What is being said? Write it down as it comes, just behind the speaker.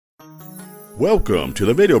Welcome to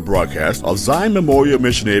the video broadcast of Zion Memorial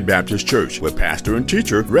Missionary Baptist Church with pastor and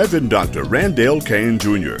teacher Reverend Dr. Randall Kane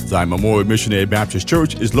Jr. Zion Memorial Missionary Baptist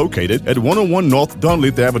Church is located at 101 North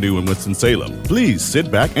Dunleith Avenue in Winston-Salem. Please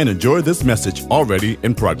sit back and enjoy this message already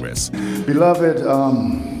in progress. Beloved,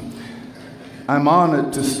 I'm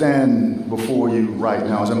honored to stand before you right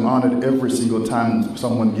now, as I'm honored every single time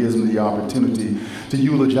someone gives me the opportunity to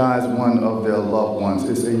eulogize one of their loved ones.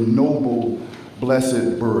 It's a noble,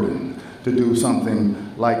 blessed burden to do something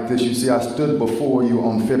like this. You see, I stood before you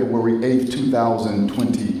on February 8th,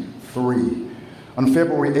 2023. On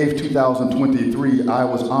February 8th, 2023, I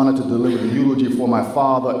was honored to deliver the eulogy for my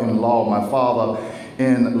father-in-law, my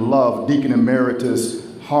father-in-love, Deacon Emeritus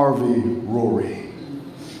Harvey Rory.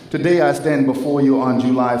 Today, I stand before you on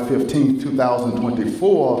July 15th,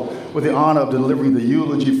 2024, with the honor of delivering the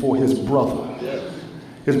eulogy for his brother.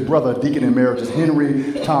 His brother, Deacon Emeritus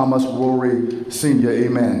Henry Thomas Rory Sr.,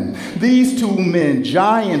 amen. These two men,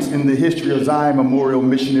 giants in the history of Zion Memorial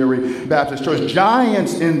Missionary Baptist Church,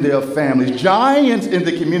 giants in their families, giants in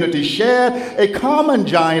the community, shared a common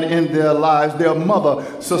giant in their lives, their mother,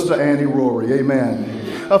 Sister Annie Rory,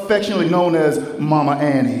 amen. Affectionately known as Mama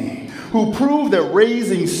Annie, who proved that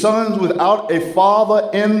raising sons without a father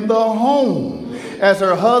in the home, as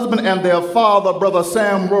her husband and their father, Brother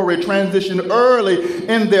Sam Rory, transitioned early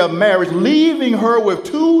in their marriage, leaving her with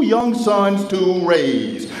two young sons to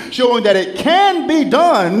raise, showing that it can be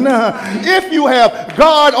done if you have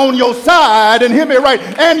God on your side, and hear me right,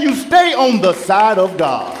 and you stay on the side of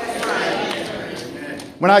God.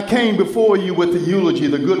 When I came before you with the eulogy,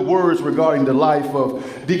 the good words regarding the life of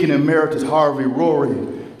Deacon Emeritus Harvey Rory,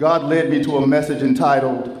 God led me to a message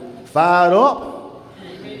entitled, Fired Up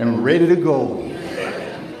and Ready to Go.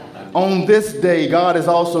 On this day, God has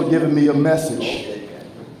also given me a message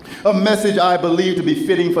I believe to be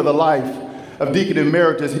fitting for the life of Deacon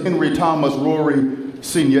Emeritus Henry Thomas Rory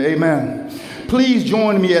Sr., amen. Please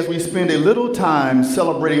join me as we spend a little time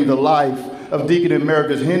celebrating the life of Deacon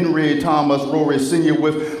Emeritus Henry Thomas Rory Sr.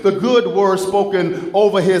 with the good words spoken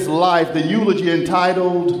over his life, the eulogy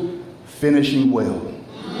entitled, Finishing Well.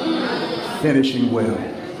 Finishing Well.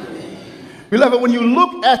 Beloved, when you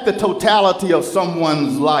look at the totality of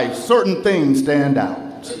someone's life, certain things stand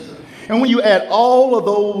out. And when you add all of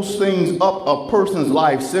those things up, a person's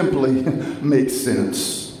life simply makes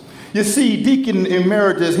sense. You see, Deacon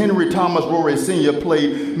Emeritus Henry Thomas Rory Sr.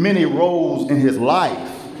 played many roles in his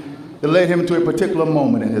life that led him to a particular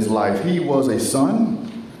moment in his life. He was a son,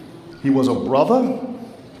 he was a brother,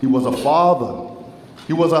 he was a father,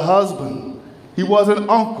 he was a husband, he was an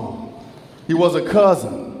uncle, he was a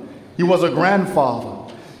cousin, he was a grandfather,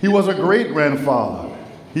 he was a great-grandfather,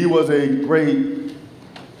 he was a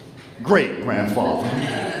great-great-grandfather.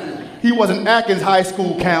 He was an Atkins High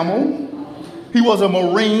School Camel, he was a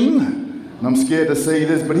Marine, and I'm scared to say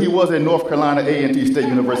this, but he was a North Carolina A&T State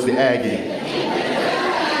University Aggie.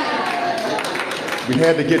 We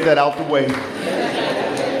had to get that out the way.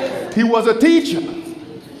 He was a teacher,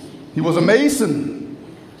 he was a Mason,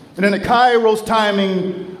 and in the Kairos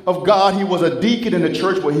timing of God, he was a deacon in the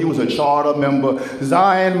church where he was a charter member,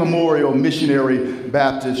 Zion Memorial Missionary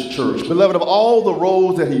Baptist Church. Beloved, of all the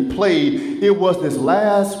roles that he played, it was this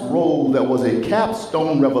last role that was a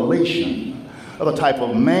capstone revelation of the type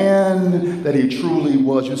of man that he truly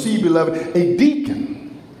was. You see, beloved, a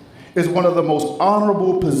deacon is one of the most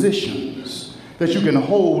honorable positions that you can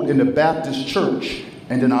hold in the Baptist church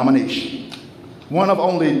and denomination. One of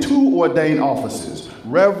only two ordained offices,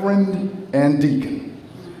 Reverend and Deacon.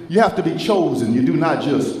 You have to be chosen. You do not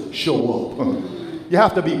just show up. You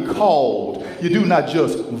have to be called. You do not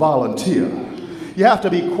just volunteer. You have to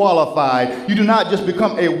be qualified. You do not just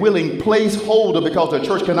become a willing placeholder because the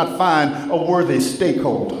church cannot find a worthy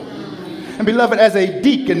stakeholder. And beloved, as a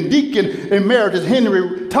deacon, Deacon Emeritus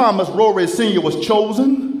Henry Thomas Rory Sr. was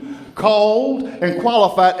chosen, called, and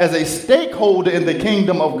qualified as a stakeholder in the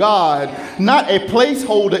kingdom of God, not a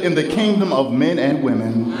placeholder in the kingdom of men and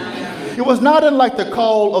women. It was not unlike the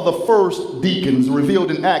call of the first deacons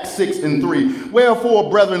revealed in Acts 6:3. Wherefore,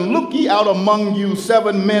 brethren, look ye out among you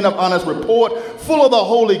 7 men of honest report, full of the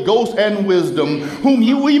Holy Ghost and wisdom, whom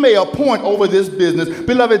we may appoint over this business.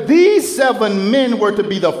 Beloved, these 7 men were to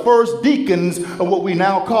be the first deacons of what we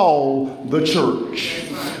now call the church.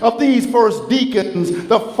 Of these first deacons,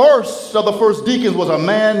 the first of the first deacons was a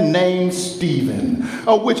man named Stephen,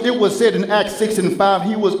 of which it was said in Acts 6:5,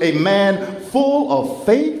 he was a man full of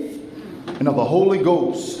faith and of the Holy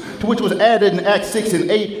Ghost, to which was added in Acts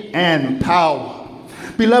 6:8, and power.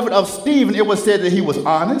 Beloved, of Stephen, it was said that he was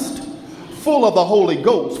honest, full of the Holy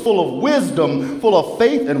Ghost, full of wisdom, full of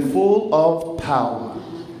faith, and full of power.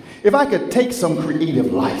 If I could take some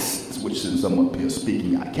creative license with which since I'm up here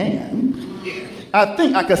speaking, I can. I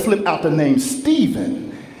think I could slip out the name Stephen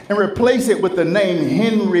and replace it with the name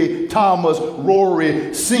Henry Thomas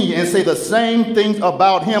Rory Sr. and say the same things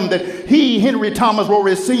about him, that he, Henry Thomas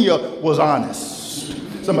Rory Sr., was honest.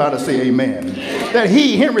 Somebody say amen. That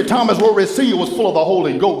he, Henry Thomas Rory Sr., was full of the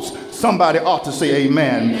Holy Ghost. Somebody ought to say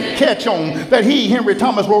amen. Catch on. That he, Henry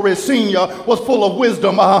Thomas Rory Sr., was full of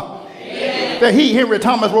wisdom. That he, Henry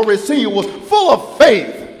Thomas Rory Sr., was full of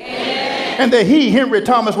faith. And that he, Henry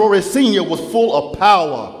Thomas Rory Sr., was full of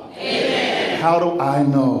power. How do I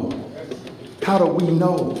know? How do we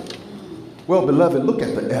know? Well, beloved, look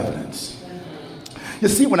at the evidence. You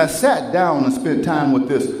see, when I sat down and spent time with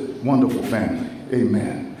this wonderful family,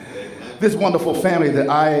 amen, this wonderful family that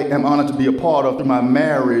I am honored to be a part of through my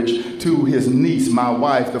marriage to his niece, my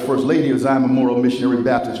wife, the First Lady of Zion Memorial Missionary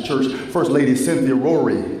Baptist Church, First Lady Cynthia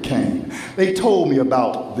Rory came. They told me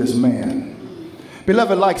about this man.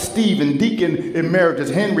 Beloved, like Stephen, Deacon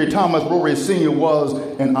Emeritus Henry Thomas Rory Sr. was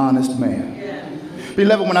an honest man.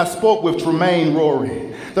 Beloved, when I spoke with Tremaine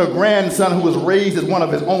Rory, the grandson who was raised as one of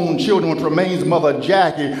his own children with Tremaine's mother,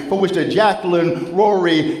 Jackie, for which the Jacqueline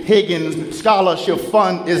Rory Higgins Scholarship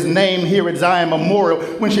Fund is named here at Zion Memorial.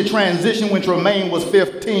 When she transitioned when Tremaine was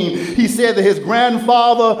 15, he said that his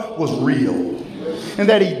grandfather was real and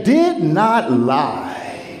that he did not lie.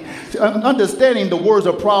 Understanding the words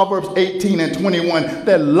of Proverbs 18 and 21,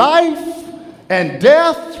 that life and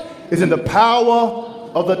death is in the power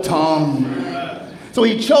of the tongue. So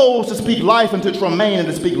he chose to speak life into Tremaine and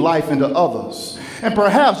to speak life into others. And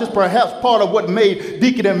perhaps, just perhaps, part of what made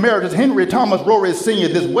Deacon Emeritus Henry Thomas Rory Sr.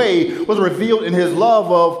 this way was revealed in his love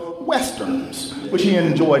of Westerns, which he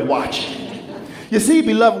enjoyed watching. You see,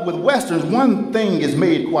 beloved, with Westerns, one thing is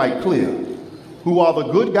made quite clear. Who are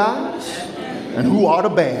the good guys and who are the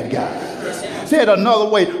bad guys? Said another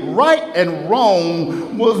way, right and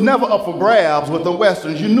wrong was never up for grabs with the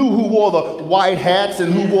Westerns. You knew who wore the white hats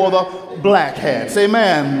and who wore the black hats.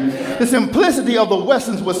 Amen. The simplicity of the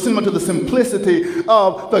Westerns was similar to the simplicity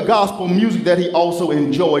of the gospel music that he also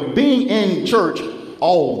enjoyed. Being in church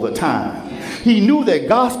all the time, he knew that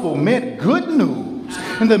gospel meant good news,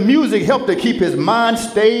 and the music helped to keep his mind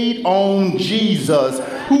stayed on Jesus,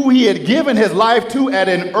 who he had given his life to at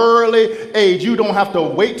an early age. You don't have to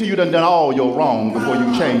wait till you've done all your wrong before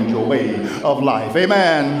you change your way of life.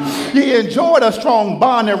 Amen. He enjoyed a strong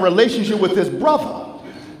bond and relationship with his brother,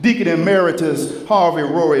 Deacon Emeritus Harvey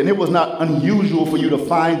Rory, and it was not unusual for you to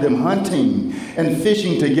find them hunting and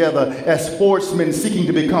fishing together as sportsmen seeking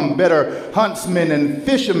to become better huntsmen and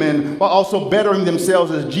fishermen, while also bettering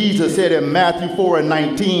themselves, as Jesus said in Matthew 4 and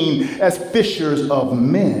 19, as fishers of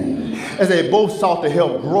men, as they both sought to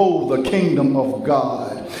help grow the kingdom of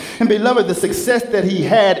God. And beloved, the success that he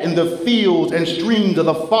had in the fields and streams of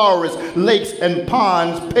the forest, lakes and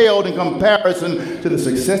ponds paled in comparison to the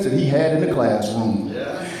success that he had in the classroom.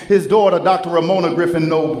 His daughter, Dr. Ramona Griffin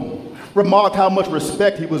Noble, remarked how much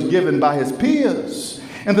respect he was given by his peers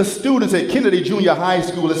and the students at Kennedy Junior High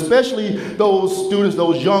School, especially those students,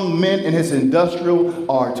 those young men in his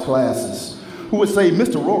industrial arts classes, who would say,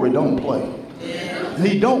 Mr. Rory don't play.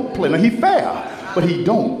 He don't play. Now, he's fair, but he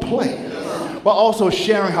don't play. While also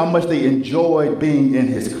sharing how much they enjoyed being in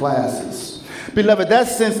his classes. Beloved, that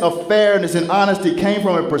sense of fairness and honesty came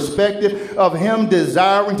from a perspective of him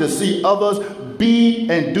desiring to see others be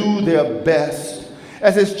and do their best,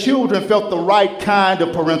 as his children felt the right kind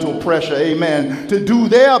of parental pressure, amen, to do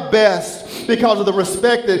their best because of the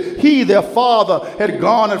respect that he, their father, had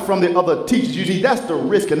garnered from the other teachers. You see, that's the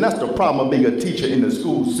risk and that's the problem of being a teacher in the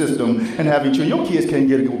school system and having children. Your kids can't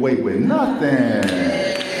get away with nothing.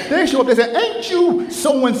 They show up, they say, ain't you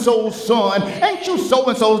so-and-so's son? Ain't you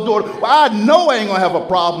so-and-so's daughter? Well, I know I ain't going to have a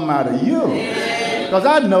problem out of you because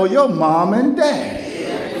I know your mom and dad.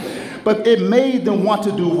 But it made them want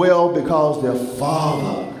to do well because their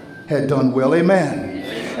father had done well. Amen.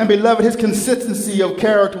 And beloved, his consistency of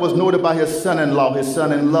character was noted by his son-in-law, his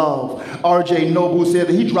son-in-law, R.J. Noble, said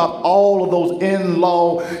that he dropped all of those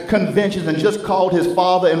in-law conventions and just called his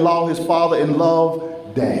father-in-law,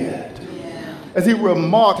 Dad. As he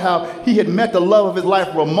remarked how he had met the love of his life,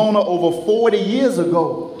 Ramona, over 40 years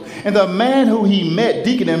ago. And the man who he met,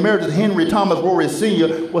 Deacon Emeritus Henry Thomas Rory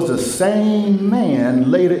Sr., was the same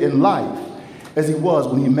man later in life as he was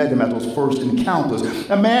when he met him at those first encounters.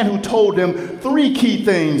 A man who told him three key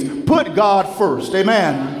things. Put God first,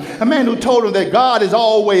 amen. A man who told him that God is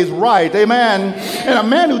always right, amen. And a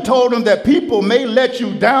man who told him that people may let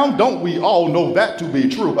you down. Don't we all know that to be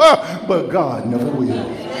true? But God never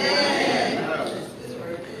will.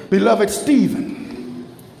 Beloved, Stephen,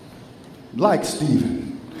 like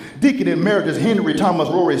Stephen, Deacon Emeritus Henry Thomas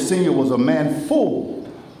Rory Sr. was a man full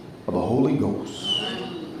of the Holy Ghost.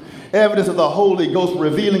 Evidence of the Holy Ghost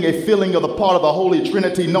revealing a feeling of the part of the Holy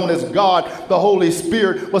Trinity known as God, the Holy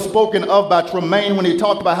Spirit, was spoken of by Tremaine when he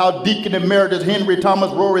talked about how Deacon Emeritus Henry Thomas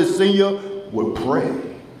Rory Sr. would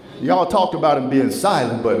pray. Y'all talked about him being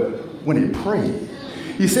silent, but when he prayed,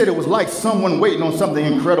 he said it was like someone waiting on something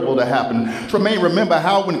incredible to happen. Tremaine remember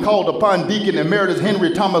how when called upon, Deacon Emeritus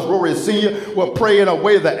Henry Thomas Rory Sr. would pray in a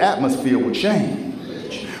way the atmosphere would change.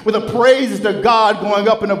 With the praises to God going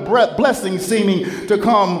up and a blessing seeming to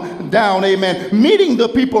come down, amen. Meeting the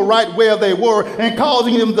people right where they were and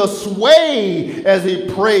causing them to sway as he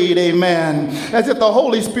prayed, amen. As if the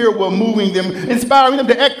Holy Spirit were moving them, inspiring them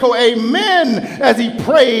to echo amen as he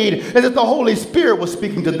prayed, as if the Holy Spirit was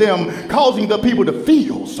speaking to them, causing the people to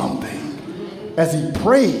feel something as he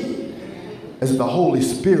prayed, as if the Holy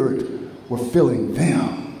Spirit were filling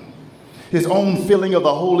them. His own feeling of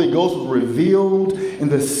the Holy Ghost was revealed in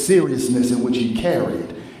the seriousness in which he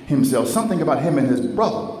carried himself. Something about him and his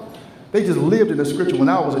brother. They just lived in the scripture. When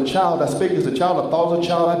I was a child, I spake as a child, I thought as a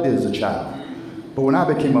child, I did as a child. But when I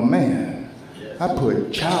became a man, I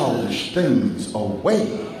put childish things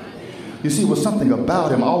away. You see, it was something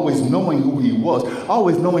about him, always knowing who he was,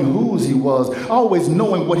 always knowing whose he was, always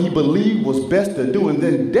knowing what he believed was best to do, and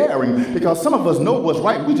then daring, because some of us know what's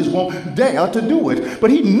right, we just won't dare to do it.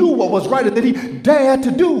 But he knew what was right, and then he dared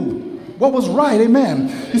to do what was right,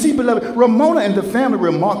 amen. You see, beloved, Ramona and the family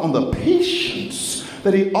remarked on the patience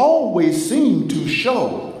that he always seemed to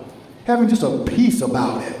show, having just a peace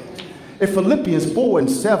about it. In Philippians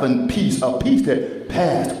 4:7, peace, a peace that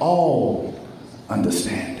passed all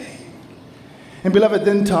understanding. And beloved,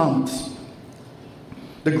 then Thomas,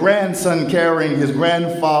 the grandson carrying his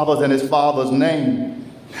grandfather's and his father's name,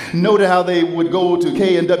 noted how they would go to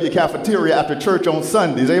K&W cafeteria after church on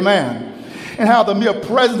Sundays, amen. And how the mere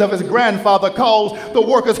presence of his grandfather caused the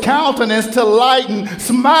workers' countenance to lighten,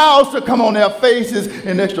 smiles to come on their faces,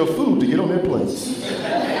 and extra food to get on their plates.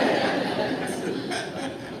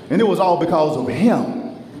 And it was all because of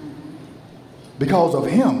him. Because of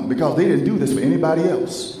him, because they didn't do this for anybody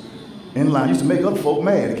else. In line, used to make other folk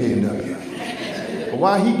mad at K&W. But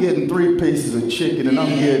why he getting 3 pieces of chicken and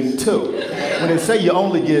I'm getting 2? When they say you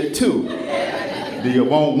only get 2, do you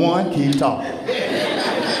want 1? Keep talking.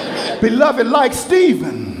 Beloved, like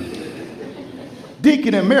Stephen,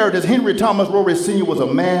 Deacon Emeritus Henry Thomas Rory Sr. was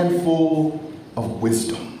a man full of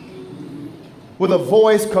wisdom. With a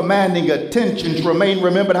voice commanding attention, Tremaine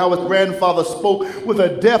remembered how his grandfather spoke with a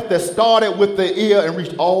depth that started with the ear and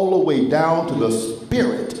reached all the way down to the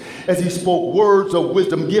spirit, as he spoke words of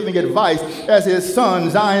wisdom, giving advice as his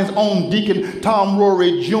son, Zion's own Deacon Tom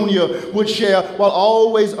Rory Jr. would share, while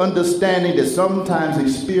always understanding that sometimes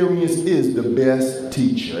experience is the best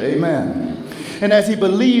teacher. Amen. And as he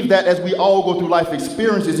believed that as we all go through life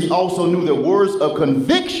experiences, he also knew that words of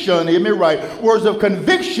conviction, hear me right, words of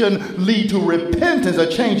conviction lead to repentance, a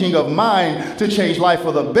changing of mind to change life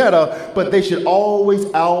for the better, but they should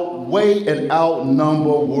always outweigh and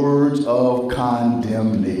outnumber words of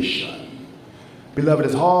condemnation. Beloved,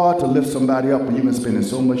 it's hard to lift somebody up when you've been spending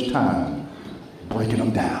so much time breaking them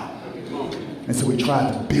down. And so we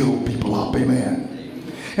try to build people up, amen.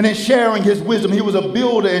 And in sharing his wisdom, he was a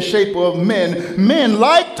builder and shaper of men. Men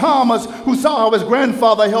like Thomas, who saw how his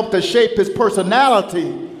grandfather helped to shape his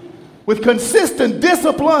personality with consistent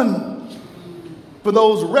discipline for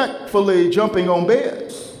those wreckfully jumping on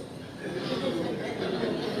beds.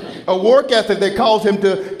 A work ethic that caused him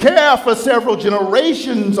to care for several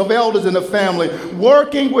generations of elders in the family,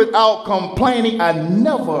 working without complaining. I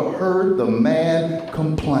never heard the man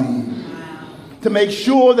complain. To make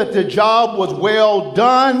sure that the job was well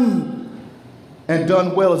done and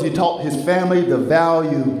done well, as he taught his family the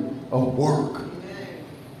value of work.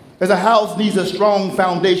 As a house needs a strong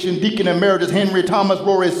foundation, Deacon Emeritus Henry Thomas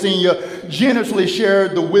Rory Sr. generously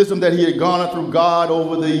shared the wisdom that he had garnered through God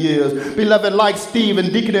over the years. Beloved, like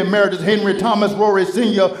Stephen, Deacon Emeritus Henry Thomas Rory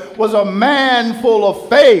Sr. was a man full of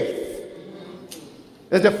faith.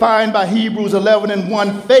 As defined by Hebrews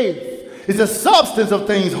 11:1, faith is the substance of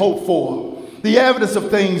things hoped for, the evidence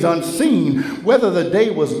of things unseen. Whether the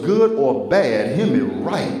day was good or bad, hear me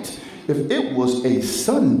right, if it was a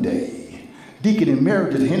Sunday, Deacon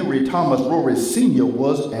Emeritus Henry Thomas Rory Sr.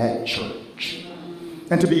 was at church.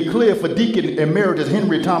 And to be clear, for Deacon Emeritus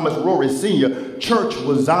Henry Thomas Rory Sr., church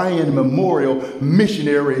was Zion Memorial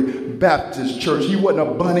Missionary Baptist Church. He wasn't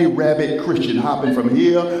a bunny rabbit Christian hopping from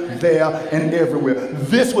here, there, and everywhere.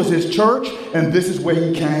 This was his church, and this is where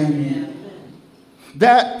he came.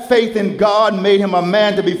 That faith in God made him a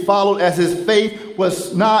man to be followed, as his faith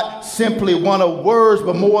was not simply one of words,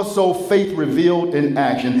 but more so faith revealed in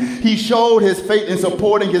action. He showed his faith in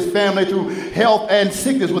supporting his family through health and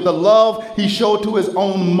sickness with the love he showed to his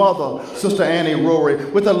own mother, Sister Annie Rory,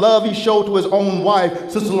 with the love he showed to his own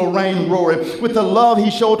wife, Sister Lorraine Rory, with the love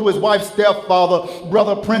he showed to his wife's stepfather,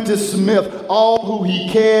 Brother Prentice Smith, all who he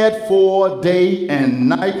cared for day and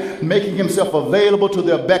night, making himself available to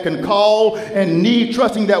their beck and call and need,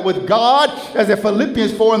 trusting that with God, as a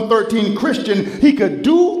Philippians 4:13 Christian, he could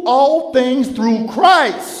do all things through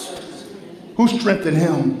Christ who strengthened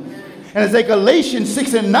him. And as a Galatians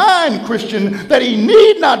 6:9 Christian, that he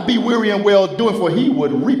need not be weary in well-doing, for he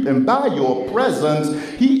would reap. And by your presence,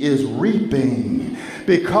 he is reaping.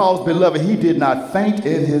 Because, beloved, he did not faint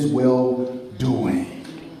in his well-doing.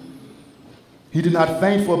 He did not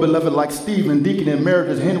faint, for, beloved, like Stephen, Deacon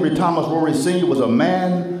Emeritus Henry Thomas Rory Sr. was a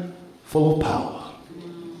man full of power.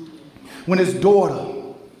 When his daughter,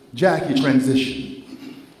 Jackie, transitioned,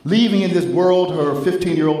 leaving in this world her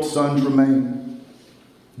 15-year-old son, Tremaine,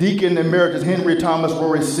 Deacon Emeritus Henry Thomas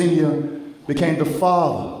Rory Sr. became the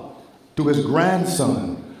father to his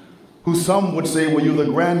grandson, who some would say, well, you're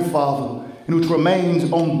the grandfather, and who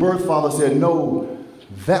Tremaine's own birth father said, no,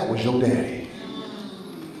 that was your daddy.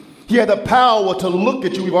 He had the power to look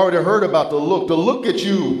at you. We've already heard about the look, to look at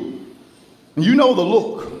you. And you know the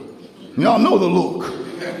look. Y'all know the look.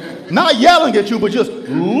 Not yelling at you, but just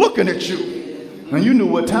looking at you. And you knew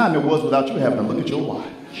what time it was without you having to look at your watch.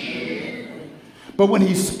 But when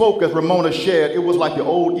he spoke, as Ramona shared, it was like the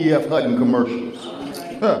old E.F. Hutton commercials.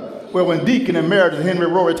 Where when Deacon Emeritus Henry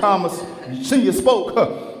Rory Thomas Sr.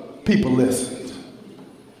 spoke, people listened.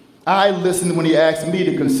 I listened when he asked me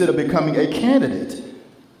to consider becoming a candidate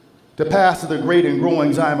to pastor the great and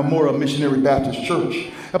growing Zion Memorial Missionary Baptist Church,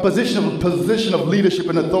 a position of leadership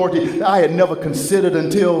and authority that I had never considered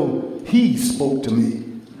until he spoke to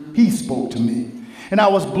me. He spoke to me. And I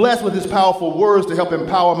was blessed with his powerful words to help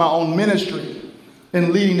empower my own ministry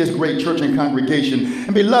in leading this great church and congregation.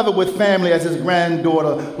 And beloved, with family, as his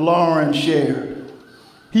granddaughter Lauren shared,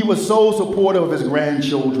 he was so supportive of his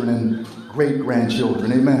grandchildren and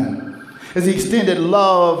great-grandchildren. Amen. As he extended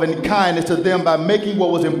love and kindness to them by making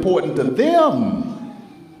what was important to them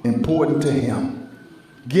important to him,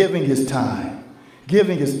 giving his time,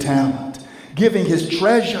 giving his talent, giving his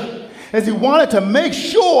treasure, as he wanted to make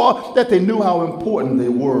sure that they knew how important they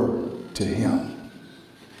were to him.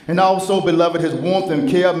 And also, beloved, his warmth and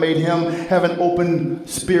care made him have an open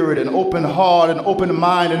spirit, an open heart, an open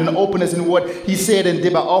mind, and an openness in what he said and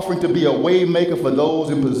did by offering to be a way maker for those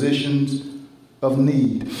in positions of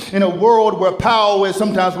need. In a world where power is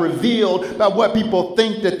sometimes revealed by what people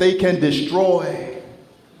think that they can destroy,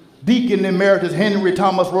 Deacon Emeritus Henry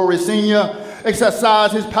Thomas Rory Sr.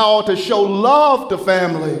 exercised his power to show love to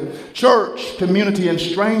family, church, community, and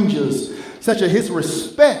strangers, such as his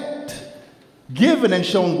respect, given and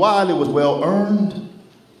shown widely, was well earned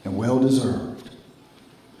and well deserved.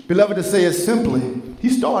 Beloved, to say it simply, he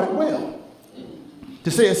started well.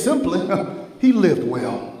 To say it simply, he lived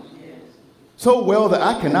well. So well that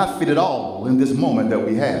I cannot fit it all in this moment that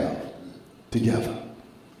we have together.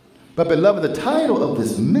 But beloved, the title of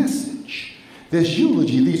this message, this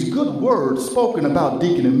eulogy, these good words spoken about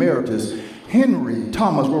Deacon Emeritus Henry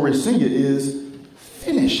Thomas Rory Sr. is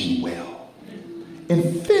finishing well.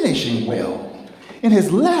 And finishing well. In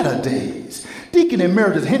his latter days, Deacon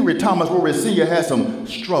Emeritus Henry Thomas Rory Sr. had some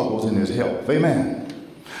struggles in his health. Amen.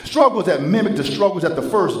 Struggles that mimicked the struggles that the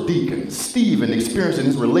first deacon, Stephen, experienced in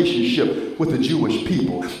his relationship with the Jewish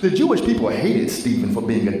people. The Jewish people hated Stephen for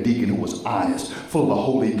being a deacon who was honest, full of the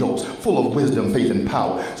Holy Ghost, full of wisdom, faith, and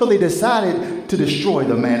power. So they decided to destroy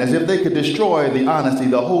the man, as if they could destroy the honesty,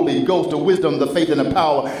 the Holy Ghost, the wisdom, the faith, and the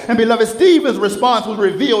power. And beloved, Stephen's response was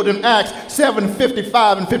revealed in Acts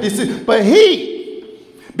 7:55 and 56. But he,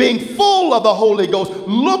 being full of the Holy Ghost,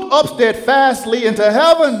 looked up steadfastly into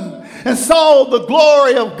heaven and saw the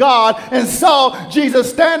glory of God, and saw Jesus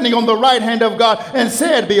standing on the right hand of God, and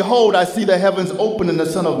said, behold, I see the heavens open and the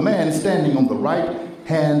Son of Man standing on the right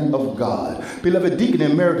hand of God. Beloved, Deacon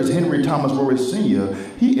Emeritus Henry Thomas Rory Sr.,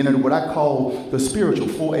 he entered what I call the spiritual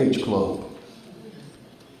 4-H club.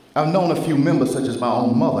 I've known a few members, such as my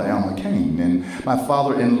own mother, Alma Kane, and my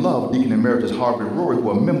father-in-law, Deacon Emeritus Harvey Rory, who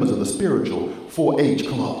are members of the spiritual 4-H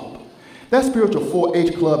club. That spiritual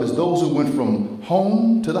 4-H club is those who went from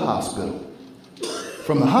home to the hospital,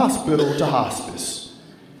 from the hospital to hospice,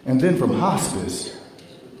 and then from hospice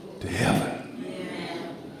to heaven.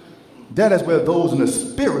 That is where those in the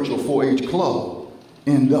spiritual 4-H club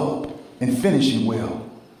end up in finishing well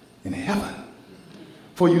in heaven.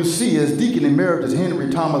 For you see, as Deacon Emeritus Henry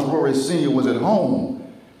Thomas Rory Sr. was at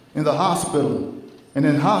home, in the hospital, and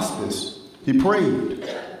in hospice, He prayed.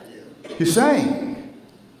 He sang.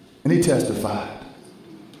 And he testified.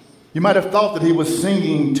 You might have thought that he was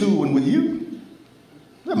singing to and with you.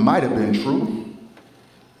 That might have been true.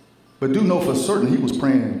 But do know for certain he was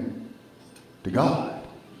praying to God.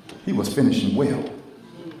 He was finishing well.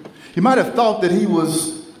 You might have thought that he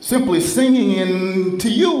was simply singing to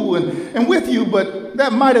you and with you, but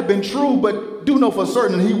that might have been true. But do know for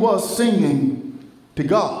certain he was singing to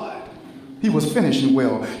God. He was finishing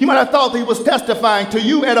well. You might have thought that he was testifying to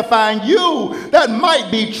you, edifying you. That might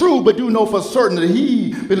be true, but do know for certain that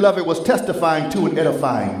he, beloved, was testifying to and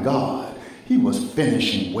edifying God. He was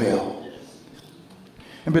finishing well.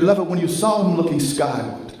 And beloved, when you saw him looking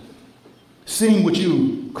skyward, seeing what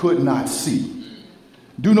you could not see,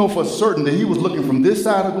 do know for certain that he was looking from this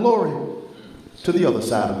side of glory to the other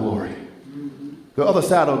side of glory. The other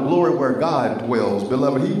side of glory where God dwells,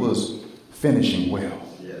 beloved, he was finishing well.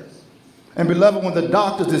 And beloved, when the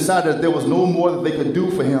doctors decided that there was no more that they could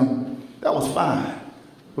do for him, that was fine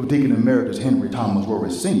with Deacon Emeritus Henry Thomas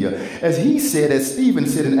Rory Sr. As he said, as Stephen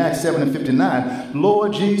said in Acts 7:59,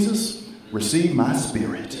 Lord Jesus, receive my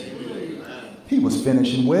spirit. He was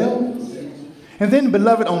finishing well. And then,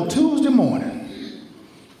 beloved, on Tuesday morning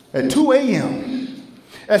at 2 a.m.,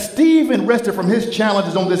 as Stephen rested from his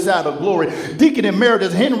challenges on this side of glory, Deacon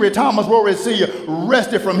Emeritus Henry Thomas Rory Sr.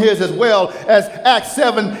 rested from his as well. As Acts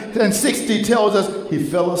 7:60 tells us, he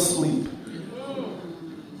fell asleep.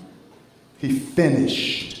 He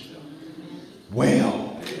finished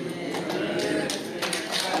well.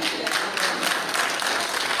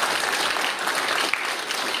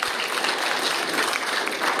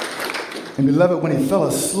 And beloved, when he fell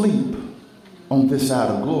asleep on this side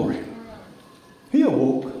of glory, he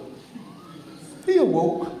awoke. He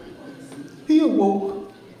awoke. He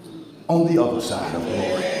awoke on the other side of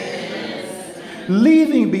glory.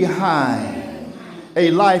 Leaving behind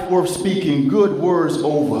a life worth speaking good words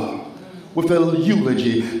over with a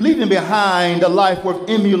eulogy. Leaving behind a life worth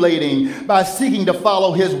emulating by seeking to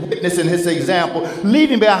follow his witness and his example.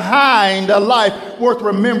 Leaving behind a life worth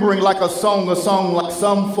remembering like a song like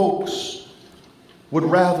some folks would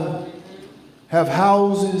rather have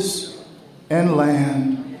houses and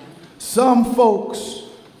land. Some folks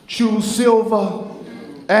choose silver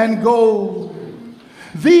and gold.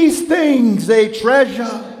 These things they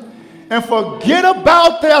treasure and forget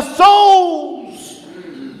about their souls.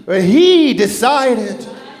 But he decided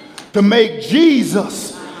to make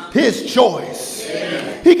Jesus his choice.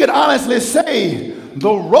 He could honestly say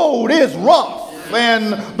the road is rough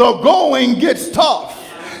and the going gets tough.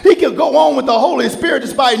 He could go on with the Holy Spirit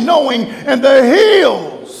despite knowing and the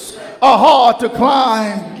hills are hard to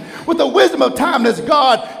climb. With the wisdom of timeless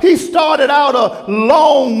God, he started out a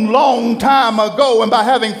long time ago, and by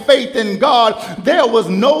having faith in God, there was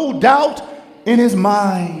no doubt in his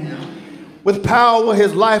mind. With power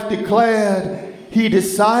his life declared, he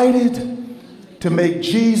decided to make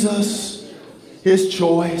Jesus his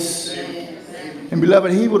choice. And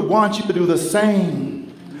beloved, he would want you to do the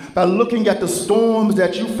same by looking at the storms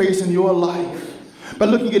that you face in your life, by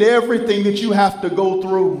looking at everything that you have to go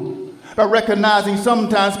through, by recognizing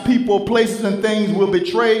sometimes people, places, and things will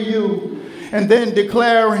betray you, and then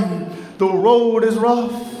declaring the road is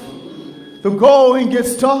rough, the going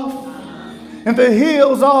gets tough, and the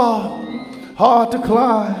hills are hard to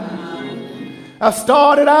climb. I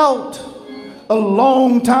started out a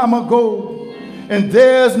long time ago, and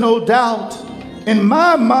there's no doubt in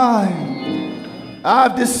my mind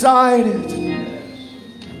I've decided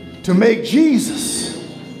to make Jesus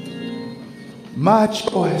my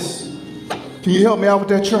choice. Can you help me out with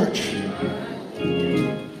that, church?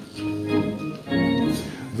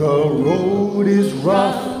 The road is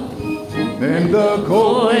rough and the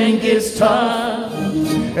going gets tough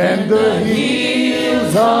and the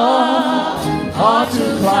hills are hard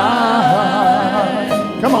to climb.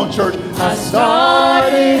 Come on, church. I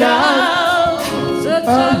started out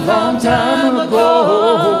a long time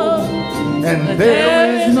ago, and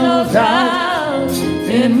there is no doubt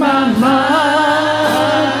in my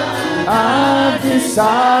mind. I've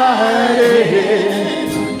decided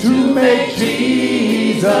to make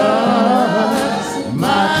Jesus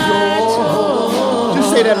my choice. Just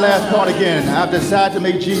say that last part again. I've decided to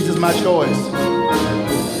make Jesus my choice.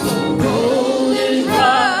 The road is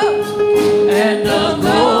rough and the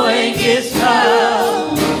going gets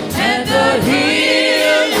tough and the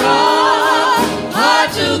hills are hard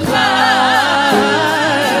to climb.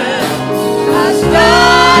 I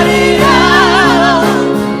started out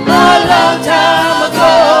a long time ago.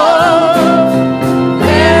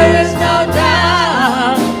 There is no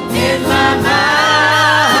doubt in my mind.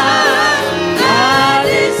 I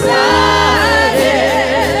decided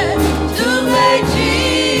to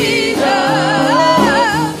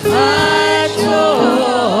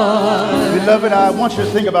Beloved, I want you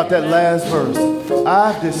to think about that last verse.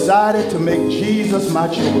 I've decided to make Jesus my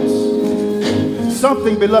choice.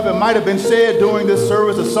 Something, beloved, might have been said during this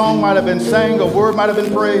service. A song might have been sang. A word might have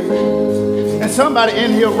been prayed. And somebody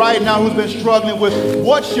in here right now who's been struggling with,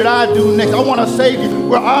 what should I do next? I want to say to you,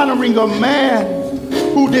 we're honoring a man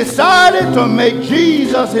who decided to make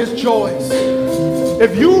Jesus his choice.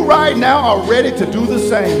 If you right now are ready to do the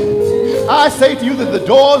same, I say to you that the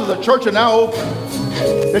doors of the church are now open.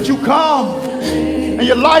 That you come and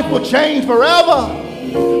your life will change forever.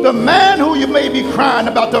 The man who you may be crying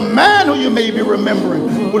about, the man who you may be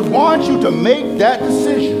remembering, would want you to make that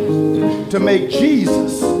decision to make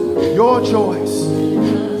Jesus your choice.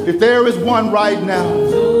 If there is one right now,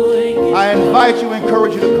 I invite you,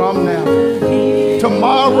 encourage you to come now.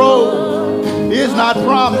 Tomorrow is not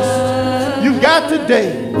promised. You've got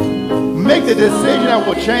today. Make the decision that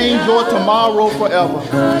will change your tomorrow forever.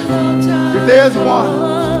 If there's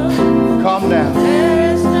one, come now.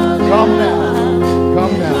 Come now.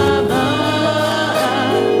 Come now.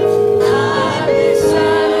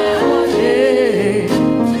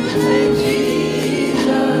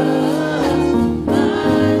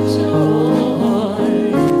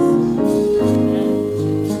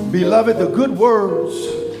 Beloved, the good words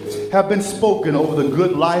have been spoken over the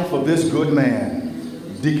good life of this good man,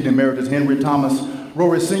 Deacon Emeritus Henry Thomas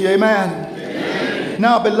Rory Sr. Amen. Amen.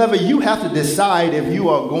 Now, beloved, you have to decide if you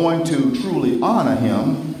are going to truly honor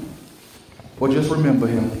him or just remember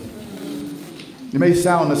him. It may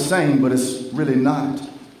sound the same, but it's really not.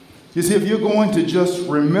 You see, if you're going to just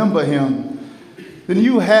remember him, then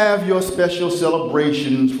you have your special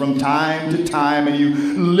celebrations from time to time and you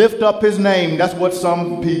lift up his name. That's what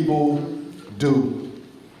some people do.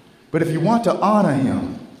 But if you want to honor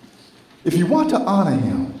him,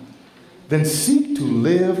 then seek to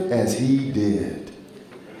live as he did.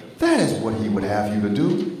 That is what he would have you to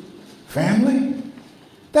do, family.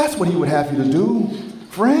 That's what he would have you to do,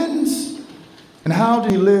 friends. And how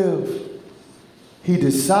did he live? He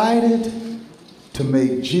decided to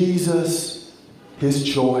make Jesus his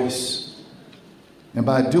choice. And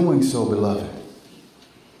by doing so, beloved,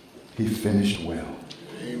 he finished well.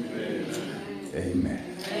 Amen. Amen.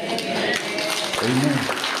 Amen.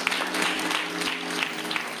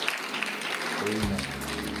 Amen.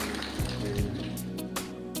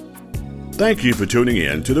 Thank you for tuning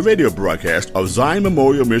in to the radio broadcast of Zion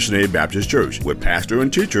Memorial Missionary Baptist Church with pastor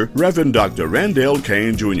and teacher, Reverend Dr. Randall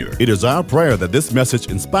Kane Jr. It is our prayer that this message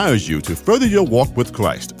inspires you to further your walk with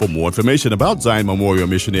Christ. For more information about Zion Memorial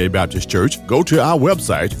Missionary Baptist Church, go to our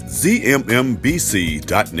website, zmmbc.net,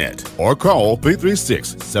 or call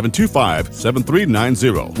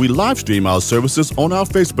 336-725-7390. We live stream our services on our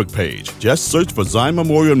Facebook page. Just search for Zion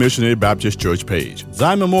Memorial Missionary Baptist Church page.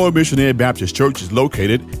 Zion Memorial Missionary Baptist Church is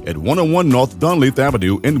located at 101 North Dunleith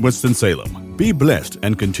Avenue in Winston-Salem. Be blessed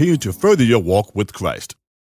and continue to further your walk with Christ.